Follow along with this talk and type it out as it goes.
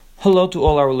Hello to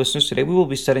all our listeners. Today we will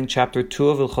be studying chapter 2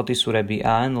 of Ilchot Isurei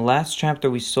Bi'ah. In the last chapter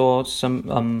we saw some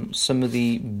of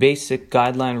the basic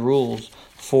guideline rules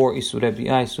for Isurei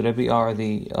Bi'ah. Isurei Bi'ah are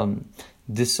the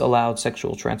disallowed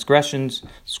sexual transgressions,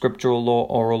 scriptural law,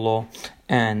 oral law,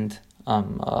 and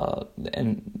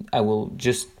I will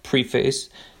just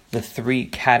preface the three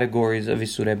categories of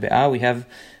Isurei Bi'ah. We have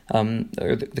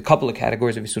the couple of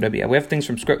categories of Isurei Bi'ah. We have things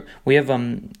from we have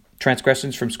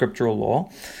transgressions from scriptural law,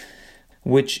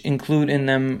 which include in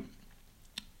them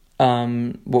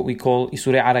what we call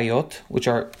Isurei Arayot, which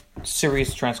are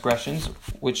serious transgressions,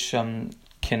 which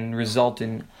can result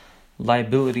in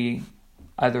liability,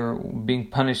 either being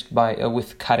punished by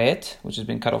with karet, which is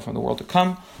being cut off from the world to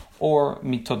come, or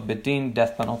mitot bedin,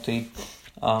 death penalty.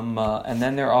 And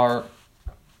then there are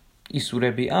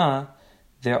Isurei Bi'ah,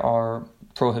 there are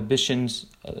prohibitions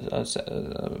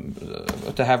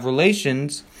to have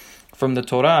relations from the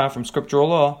Torah, from scriptural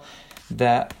law,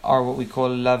 that are what we call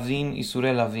lavin,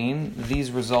 isurei lavin.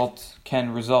 These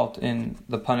can result in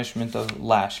the punishment of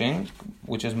lashing,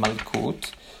 which is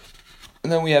malkut.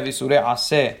 And then we have isurei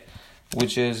aseh,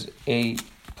 which is a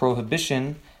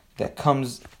prohibition that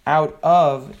comes out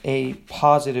of a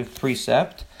positive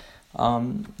precept.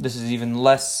 This is even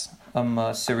less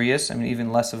serious.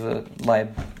 Even less of a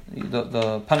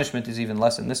the punishment is even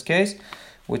less in this case,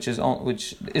 which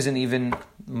isn't even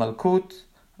malkut.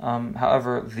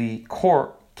 However, the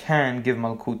court can give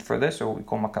malkut for this, or what we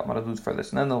call makat maradut for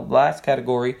this. And then the last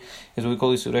category is what we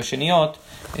call isurei sheniot,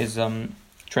 is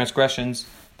transgressions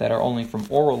that are only from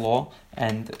oral law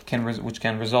and which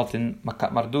can result in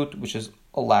makat maradut, which is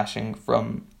a lashing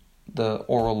from the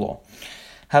oral law.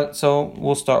 So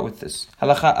we'll start with this.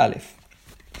 Halacha Aleph.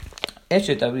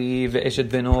 Eshet aviv ve'eshet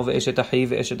beno ve'eshet achiv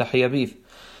ve'eshet achi aviv.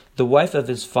 The wife of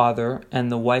his father,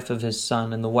 and the wife of his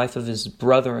son, and the wife of his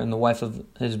brother, and the wife of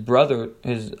his brother,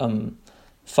 his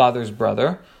father's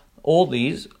brother, all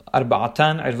these,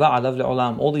 arba'atan irva alav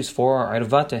le'olam, all these four are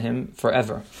irva to him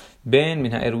forever. Ben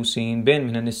min ha'erusin, ben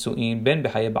min ha'nisu'in, ben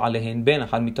b'chaya ba'alehen, ben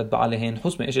achad mitat ba'alehen,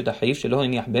 hus me'eshet achiv, shelo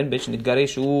hiniach ben b'ech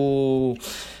nitgareshu.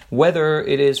 Whether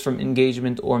it is from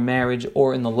engagement or marriage,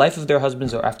 or in the life of their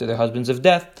husbands, or after their husbands have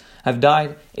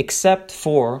died, except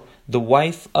for the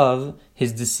wife of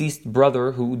his deceased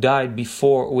brother who died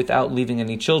before without leaving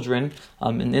any children.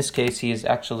 In this case, he is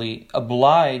actually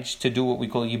obliged to do what we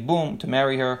call yibum, to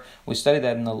marry her. We studied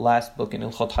that in the last book in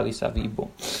Ilchot Halisa v'Yibum.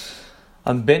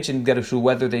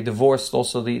 Whether they divorced,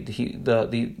 also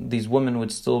these women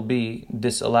would still be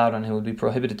disallowed on him, would be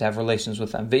prohibited to have relations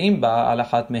with them.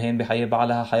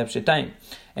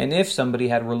 And if somebody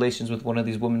had relations with one of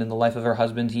these women in the life of her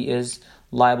husband, he is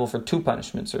liable for two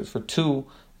punishments, or for two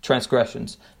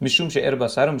transgressions. Mishum she'er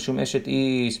basaro, mishum eshet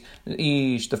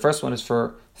ish. The first one is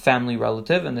for family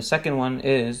relative, and the second one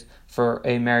is for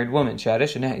a married woman.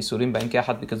 Because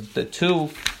the two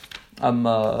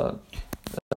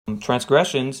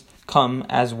transgressions come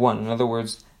as one. In other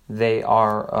words, they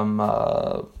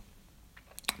are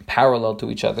parallel to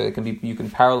each other. You can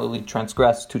parallelly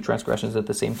transgress two transgressions at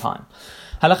the same time.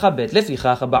 Halacha bet.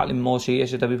 לפיכך הבעל אמו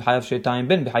שיש את אביו חייב שתיים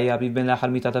בין בחיי אביו בין לאחר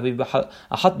מיתת אביו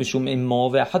אחת משום אמו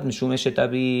ואחת משום אשת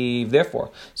אביו.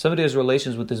 Therefore, somebody has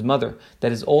relations with his mother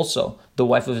that is also the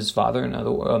wife of his father.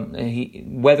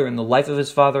 Whether in the life of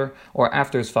his father or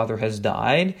after his father has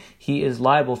died, he is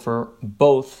liable for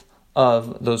both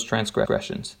of those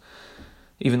transgressions.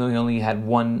 Even though he only had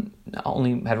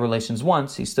relations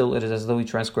once, it is as though he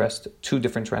transgressed two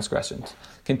different transgressions.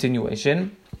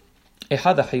 Continuation.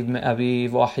 אחד אחיו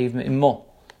מאביו או אחיו מאמו,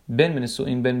 בין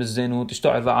מנישואין בין מזנות, אשתו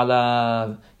ערווה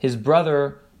עליו. His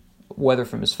brother, whether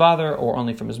from his father or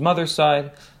only from his mother's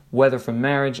side, whether from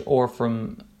marriage or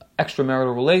from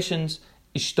extramarital relations,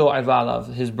 אשתו ערווה עליו.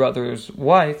 This brother's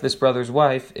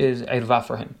wife is ערווה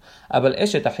for him. אבל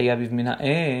אשת אחי אביו מן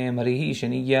האם, הרי היא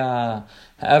שנייה.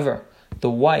 However, the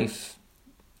wife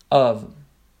of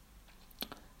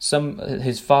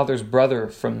his father's brother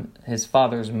from his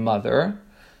father's mother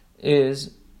is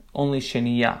only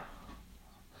sheniya.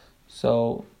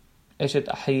 So, eshet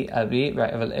ahi abi,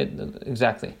 right?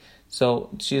 Exactly.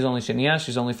 So she's only sheniya.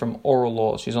 She's only from oral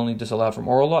law. She's only disallowed from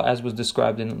oral law, as was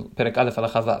described in Perek Aleph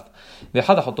Halacha Vav.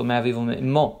 Ve'echad achoto me'aviv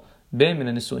u'me'immo. בין מן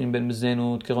הנישואין בין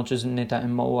בזנות, כגון שזנתה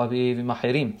אמו או אביו עם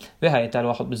אחרים, והייתה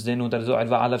לו אחות בזנות, על זו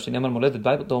ערווה עליו, שנאמר מולדת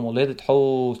בית בתו מולדת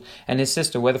חוס. And his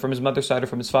sister, whether from his mother's side or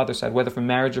from his father's side, whether from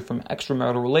marriage or from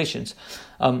extramarital relations.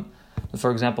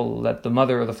 For example, that the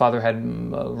mother or the father had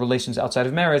relations outside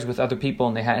of marriage with other people,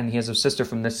 and he has a sister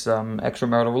from this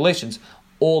extramarital relations.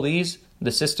 All these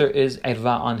the sister is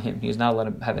irva on him. He is not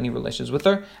allowed to have any relations with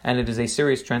her, and it is a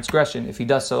serious transgression if he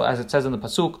does so, as it says in the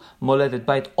pasuk, moledet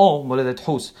bait o moledet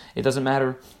hus. It doesn't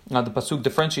matter. The pasuk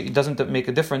differentiate. It doesn't make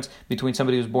a difference between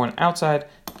somebody who's born outside,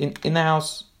 in the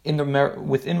house,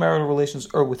 within marital relations,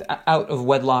 or out of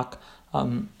wedlock.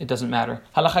 It doesn't matter.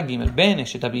 Halacha gimel ben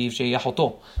eshet aviv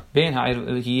sheyachoto ben hi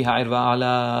ha'irva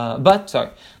ala bat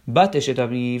eshet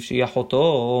aviv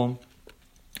sheyachoto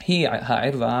hi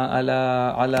ha'irva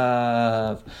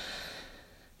ala.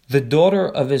 The daughter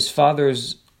of his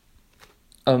father's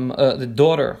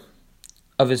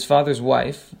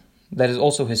wife, that is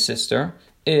also his sister,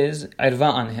 is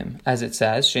irva on him, as it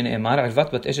says, shene'emar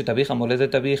irvat bat eshet avicha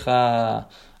moledet avicha.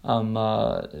 As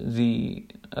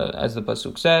the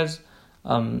pasuk says,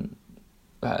 that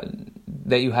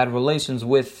you had relations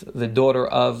with the daughter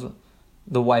of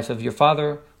the wife of your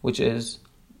father, which is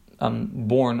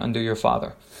born under your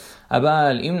father.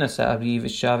 However,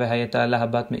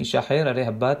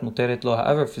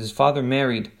 if his father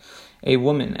married a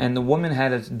woman, and the woman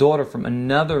had a daughter from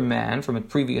another man, from a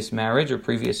previous marriage or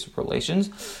previous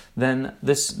relations, then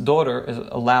this daughter is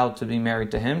allowed to be married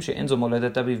to him,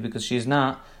 because she is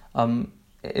not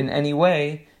in any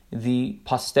way the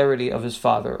posterity of his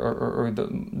father, or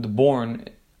the born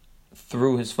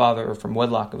through his father, or from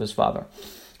wedlock of his father.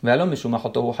 However,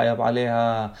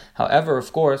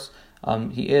 of course,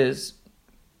 he is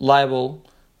liable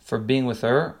for being with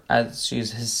her, as she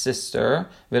is his sister.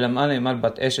 And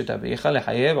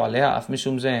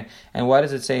why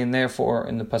does it say in therefore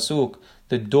in the pasuk,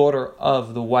 the daughter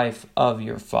of the wife of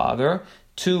your father,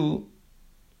 to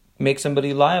make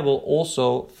somebody liable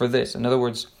also for this? In other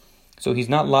words, so he's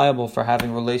not liable for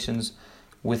having relations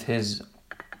with his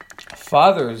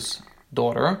father's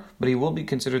daughter, but he will be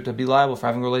considered to be liable for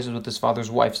having relations with his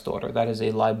father's wife's daughter. That is a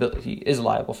liability. He is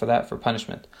liable for that, for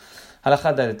punishment.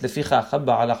 Therefore,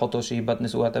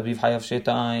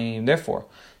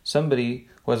 somebody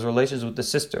who has relations with the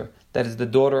sister, that is the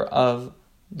daughter of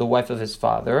the wife of his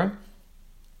father,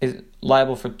 is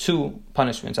liable for two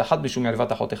punishments.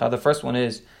 The first one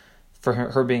is for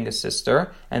her being a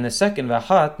sister, and the second,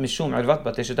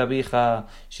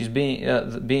 she's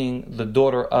being the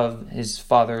daughter of his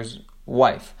father's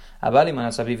wife. However,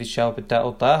 if his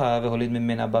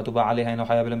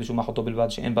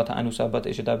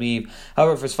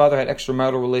father had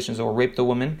extramarital relations or raped a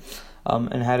woman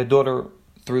and had a daughter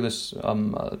through these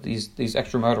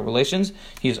extramarital relations,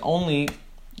 he is only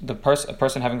a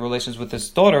person having relations with his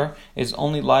daughter is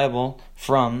only liable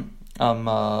from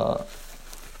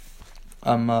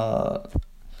her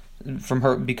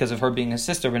because of her being his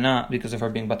sister, but not because of her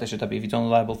being bat eshet aviv. He's only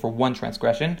liable for one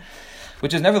transgression,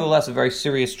 which is nevertheless a very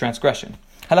serious transgression.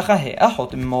 The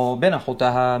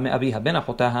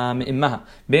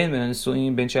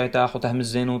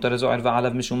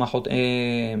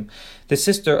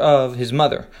sister of his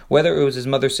mother, whether it was his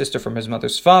mother's sister from his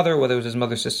mother's father, whether it was his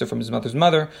mother's sister from his mother's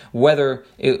mother, whether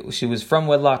she was from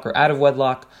wedlock or out of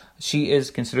wedlock, she is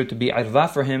considered to be irva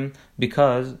for him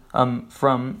because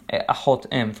from ahot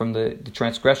em, from the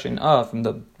transgression of, from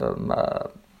the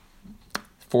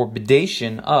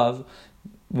forbidation of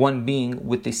one being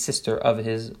with the sister of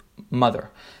his mother.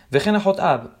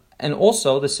 And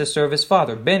also the sister of his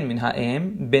father, ben min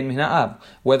ha'em, ben min ha'av,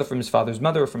 whether from his father's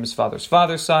mother or from his father's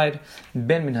father's side,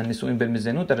 ben min ha'nisu'im ben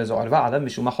mizenut, that is arva alav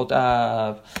mishum ha'chot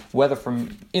av, whether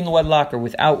from in wedlock or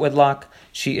without wedlock,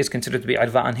 she is considered to be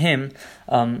arva on him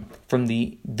from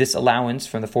the disallowance,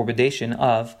 from the forbidation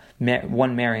of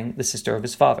one marrying the sister of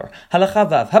his father. Somebody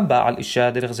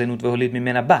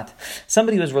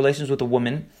who has relations with a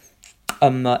woman,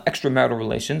 extramarital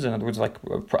relations, in other words, like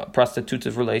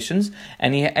prostitutive relations,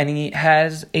 and he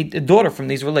has a daughter from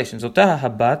these relations. This daughter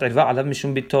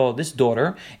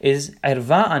is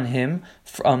irva on him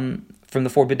from the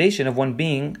forbidation of one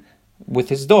being with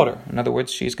his daughter. In other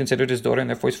words, she is considered his daughter, and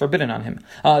therefore it's forbidden on him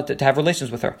to have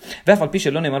relations with her. And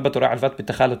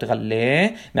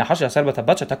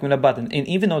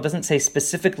even though it doesn't say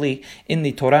specifically in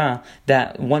the Torah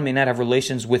that one may not have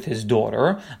relations with his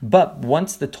daughter, but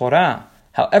once the Torah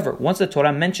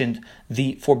mentioned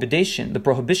the forbidation, the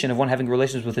prohibition of one having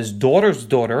relations with his daughter's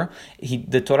daughter,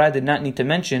 the Torah did not need to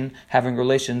mention having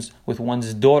relations with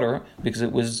one's daughter, because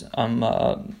it was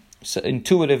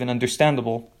intuitive and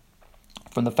understandable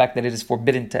from the fact that it is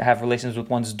forbidden to have relations with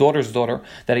one's daughter's daughter,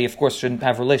 that he of course shouldn't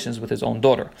have relations with his own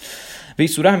daughter. And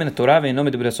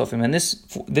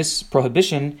this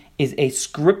prohibition is a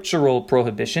scriptural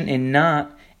prohibition and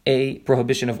not a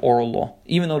prohibition of oral law.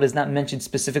 Even though it is not mentioned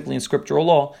specifically in scriptural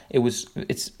law,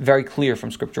 it's very clear from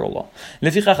scriptural law.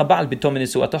 Therefore,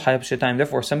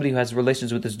 somebody who has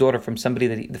relations with his daughter from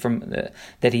somebody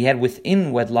that he had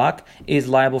within wedlock is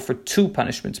liable for two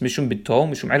punishments.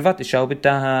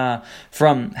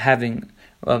 From having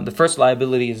the first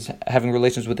liability is having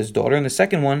relations with his daughter, and the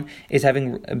second one is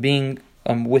being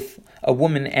with a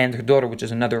woman and her daughter, which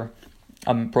is another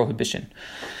prohibition.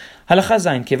 Once a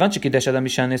person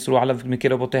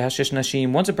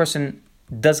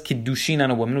does kiddushin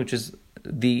on a woman, which is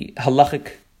the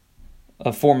halachic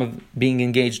form of being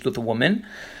engaged with a woman,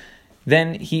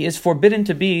 then he is forbidden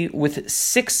to be with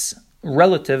 6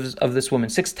 relatives of this woman,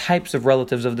 6 types of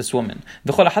relatives of this woman.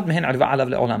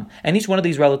 And each one of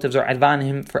these relatives are adva on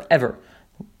him forever.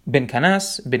 bin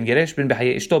kanas, bin geresh, bin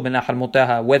b'hayei ishto, bin lahal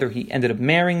motaha, whether he ended up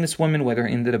marrying this woman, whether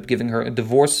he ended up giving her a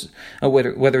divorce,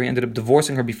 whether he ended up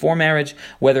divorcing her before marriage,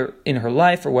 whether in her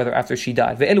life or whether after she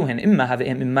died. Ve'eluhen immaha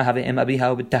ve'em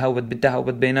abiha v'bittaha v'bittaha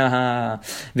v'beinaha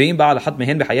ve'im ba'al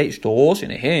hatmehen b'hayei ishto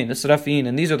shenehen nisrafin.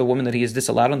 And these are the women that he is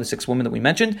disallowed on, the 6 women that we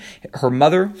mentioned: her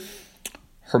mother,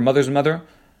 her mother's mother,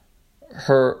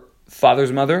 her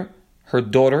father's mother, her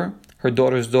daughter, her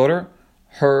daughter's daughter,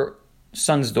 her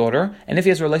son's daughter. And if he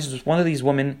has relations with one of these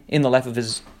women in the life of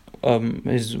his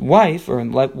wife, or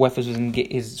in the life of his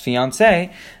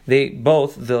fiancée,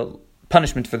 the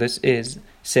punishment for this is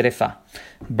serefa,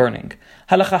 burning.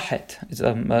 Halakha het is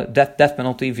death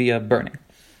penalty via burning.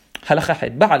 However, if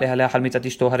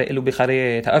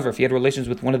he had relations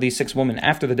with one of these 6 women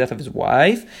after the death of his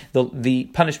wife, the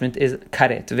punishment is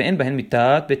karet.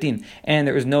 And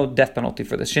there is no death penalty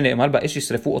for this. Because it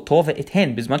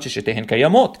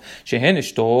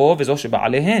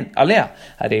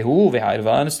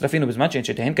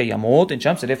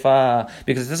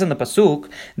says in the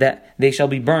pasuk that they shall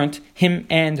be burnt, him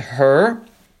and her,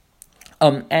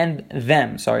 and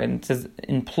them, and it says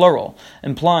in plural,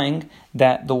 implying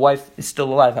that the wife is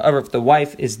still alive. However, if the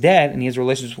wife is dead and he has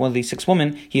relations with one of these 6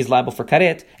 women, he is liable for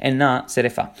karet and not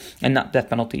serefa, and not death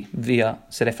penalty via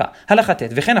serefa. And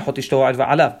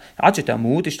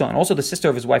also the sister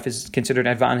of his wife is considered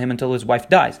adva on him until his wife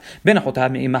dies.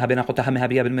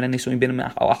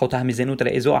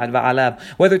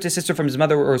 Whether it's a sister from his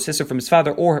mother or a sister from his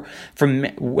father, or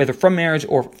whether from marriage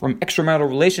or from extramarital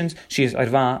relations, she is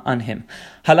adva on him.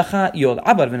 Halakha yod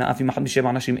abar v'na'afi mahad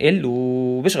b'sheva anashim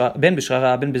elu ben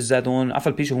b'shchara ben b'zadon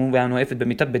afal pi shehu v'anoefet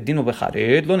b'mitat bedin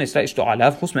u'b'charet lo nesra ishto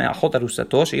alav chus me'achot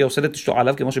arusato she'eh osedet ishto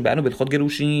alav kemo shebe'anu b'lchot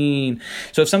gerushin.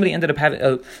 So if somebody ended up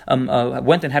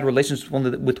went and had relations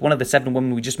with one of the 7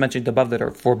 women we just mentioned above that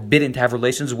are forbidden to have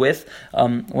relations with,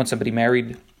 when somebody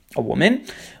married a woman,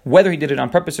 whether he did it on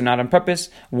purpose or not on purpose,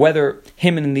 whether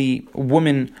him and the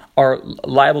woman are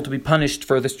liable to be punished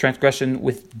for this transgression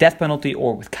with death penalty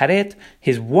or with karet,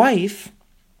 his wife,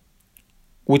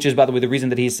 which is, by the way, the reason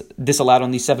that he's disallowed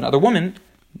on these 7 other women,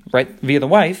 right, via the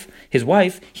wife, his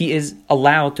wife, he is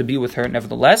allowed to be with her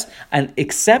nevertheless, and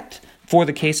except for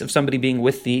the case of somebody being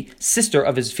with the sister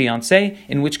of his fiancé,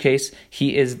 in which case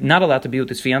he is not allowed to be with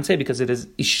his fiancé because it is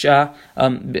isha,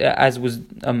 as was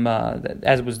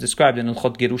described in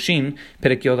Al-Chot Gerushin,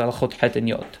 Perek Yod Al-Chot Het and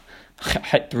Yod.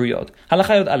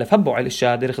 Halakha Yod Aleph, Habbo'el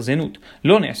Isha derech zenut,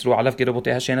 lo ne'esru alav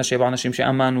keraboteha she'ena sheva anashim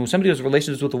she'amanu. Somebody who has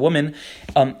relations with a woman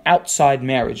outside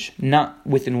marriage, not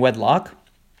within wedlock.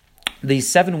 These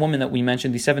 7 women that we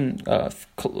mentioned, these 7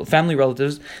 family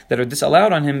relatives that are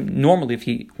disallowed on him, normally if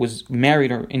he was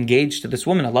married or engaged to this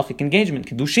woman, halachic engagement,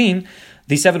 kiddushin,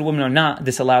 these 7 women are not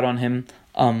disallowed on him,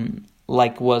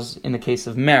 like was in the case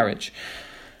of marriage.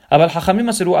 אבל חכמים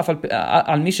אסרו אף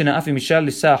על מי שנאף עם אישה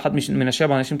לישא אחת מן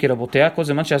השבע אנשים כרבותיה, כל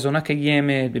זמן שהזונה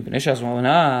קיימת, מפני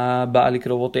שהזונה באה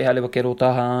לקרבותיה לבקר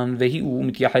אותן, והוא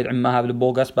מתייחד עמها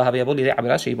ולבו גס בה ויבוא לידי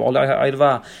עבירה שהיא בעולה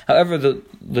הערווה. However,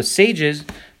 the sages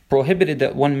prohibited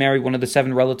that one marry one of the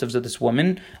 7 relatives of this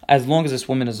woman as long as this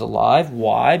woman is alive.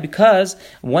 Why? Because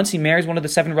once he marries one of the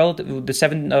 7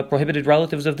 prohibited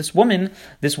relatives of this woman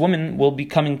will be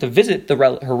coming to visit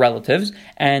her relatives,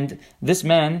 and this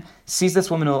man sees this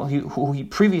woman who he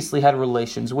previously had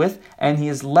relations with, and he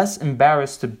is less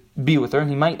embarrassed to be with her, and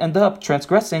he might end up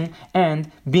transgressing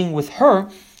and being with her,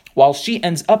 while she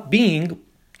ends up being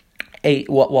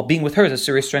while being with her is a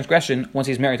serious transgression once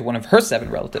he's married to one of her 7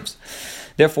 relatives.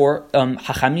 Therefore,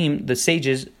 Chachamim, the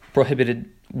sages, prohibited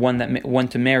one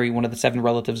to marry one of the 7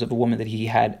 relatives of a woman that he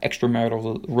had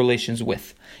extramarital relations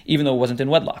with, even though it wasn't in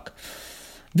wedlock.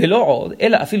 ולא עוד,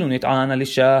 אלא אפילו נטען על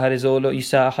אישה, הרי זו לא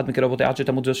יישא אחת מקרבותיה עד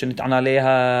שתמות זו שנטען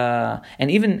עליה.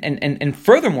 And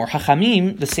furthermore,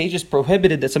 Hachamim, the sages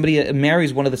prohibited that somebody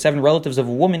marries one of the 7 relatives of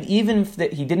a woman, even if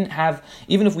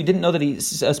we didn't know that he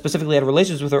specifically had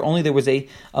relations with her, only there was a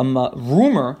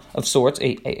rumor of sorts,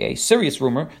 a serious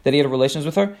rumor that he had relations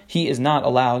with her, he is not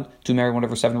allowed to marry one of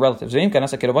her 7 relatives.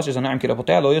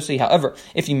 However,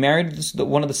 if he married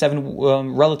one of the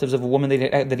 7 relatives of a woman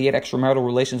that he had extramarital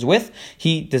relations with,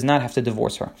 he does not have to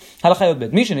divorce her. הלכה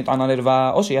י"ב, מי שנטען על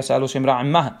ערווה, או שיעשה לו שם רע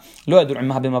עמها, לא ידור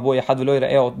עמها במבוא אחד ולא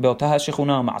יראה באותה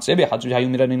שכונה מעשה באחד שהיו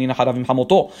מרננים אחריו עם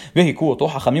חמותו, והיכו אותו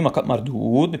חכמים מכת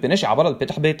מרדות, מפני שעבר על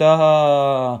פתח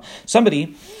ביתה. Somebody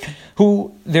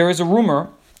who there is a rumor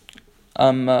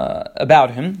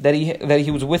about him that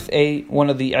he was with one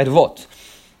of the ערבות,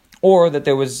 or that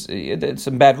there was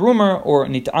some bad rumor, or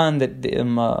nit'an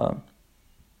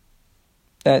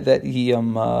that he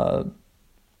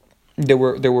there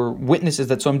were witnesses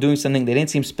that saw him doing something. They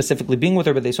didn't see him specifically being with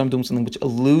her, but they saw him doing something which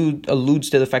alludes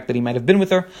to the fact that he might have been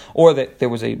with her, or that there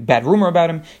was a bad rumor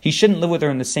about him. He shouldn't live with her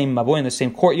in the same maboy, in the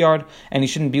same courtyard, and he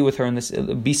shouldn't be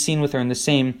seen with her in the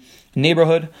same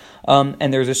neighborhood.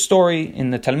 And there's a story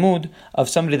in the Talmud of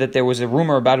somebody that there was a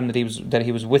rumor about him that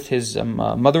he was with his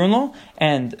mother-in-law,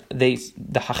 and the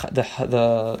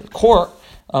court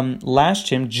lashed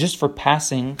him just for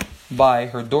passing by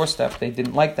her doorstep. They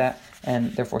didn't like that,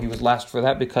 and therefore he was lashed for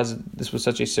that, because this was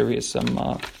such a serious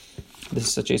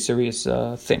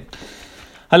thing.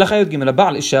 הלכה י"ג,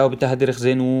 לבעל אישה ובתה דרך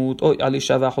זנות, או על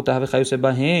אישה ואחותה וכיוצא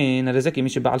בהן, הרי זה כמי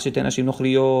שבעל שתי נשים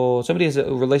נוכריות. Somebody has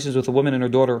relations with a woman and her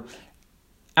daughter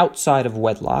outside of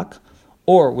wedlock,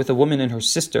 or with a woman and her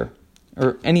sister,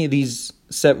 or any of these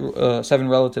 7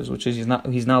 relatives which he's not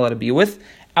allowed to be with,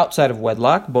 outside of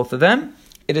wedlock, both of them.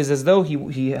 It is as though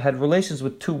he had relations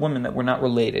with 2 women that were not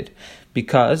related,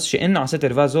 because they don't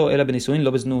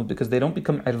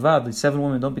become irva, the 7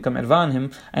 women don't become irva on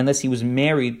him unless he was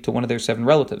married to one of their 7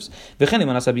 relatives. And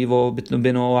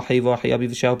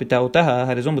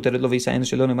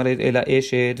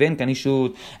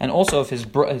also if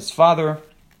his father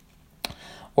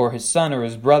or his son or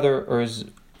his brother or his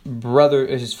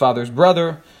father's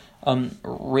brother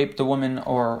raped a woman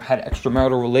or had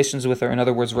extramarital relations with her, in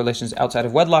other words, relations outside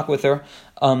of wedlock with her,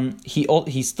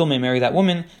 he still may marry that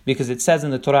woman, because it says in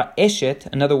the Torah, eshet,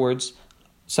 in other words,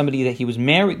 somebody that he was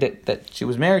married, that she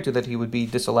was married to, that he would be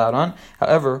disallowed on.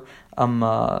 However,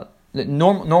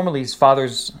 normally his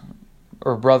father's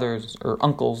or brother's or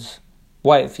uncle's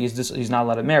wife, he's not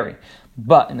allowed to marry.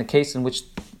 But in the case in which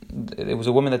it was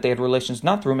a woman that they had relations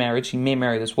not through marriage, he may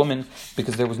marry this woman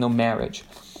because there was no marriage.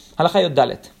 הלכה י"ד,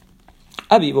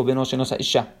 אביו או בנו שנושא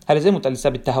אישה, הרי זה מותר לישא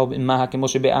בתها ובאמها כמו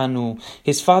שבאנו.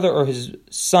 His father or his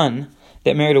son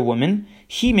that married a woman,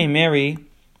 he may marry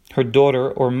her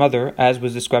daughter or mother, as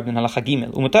was described in Halacha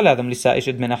Gimel. ומותר לאדם לישא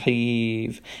אשת בן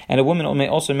אחיו, and a woman may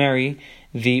also marry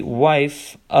the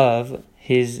wife of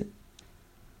his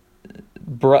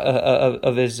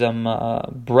brother's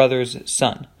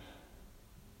son.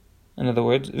 In other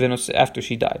words, after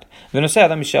she died. And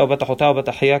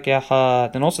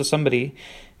also somebody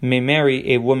may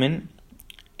marry a woman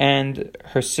and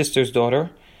her sister's daughter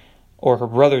or her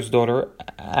brother's daughter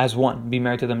as one, be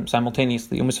married to them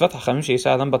simultaneously. In fact,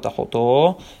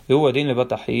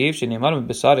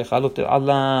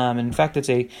 it's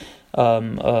a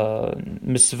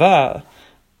mitzvah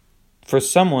for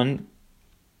someone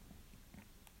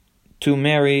to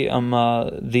marry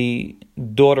the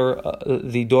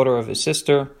daughter of his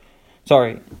sister.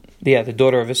 The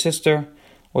daughter of his sister,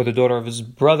 or the daughter of his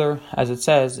brother, as it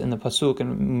says in the pasuk,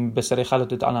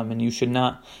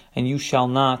 and you shall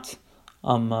not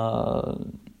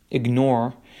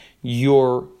ignore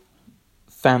your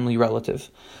family relative.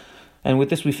 And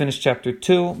with this we finish chapter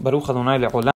 2. Baruch Adonai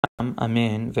le'olam,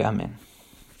 amen ve'amen.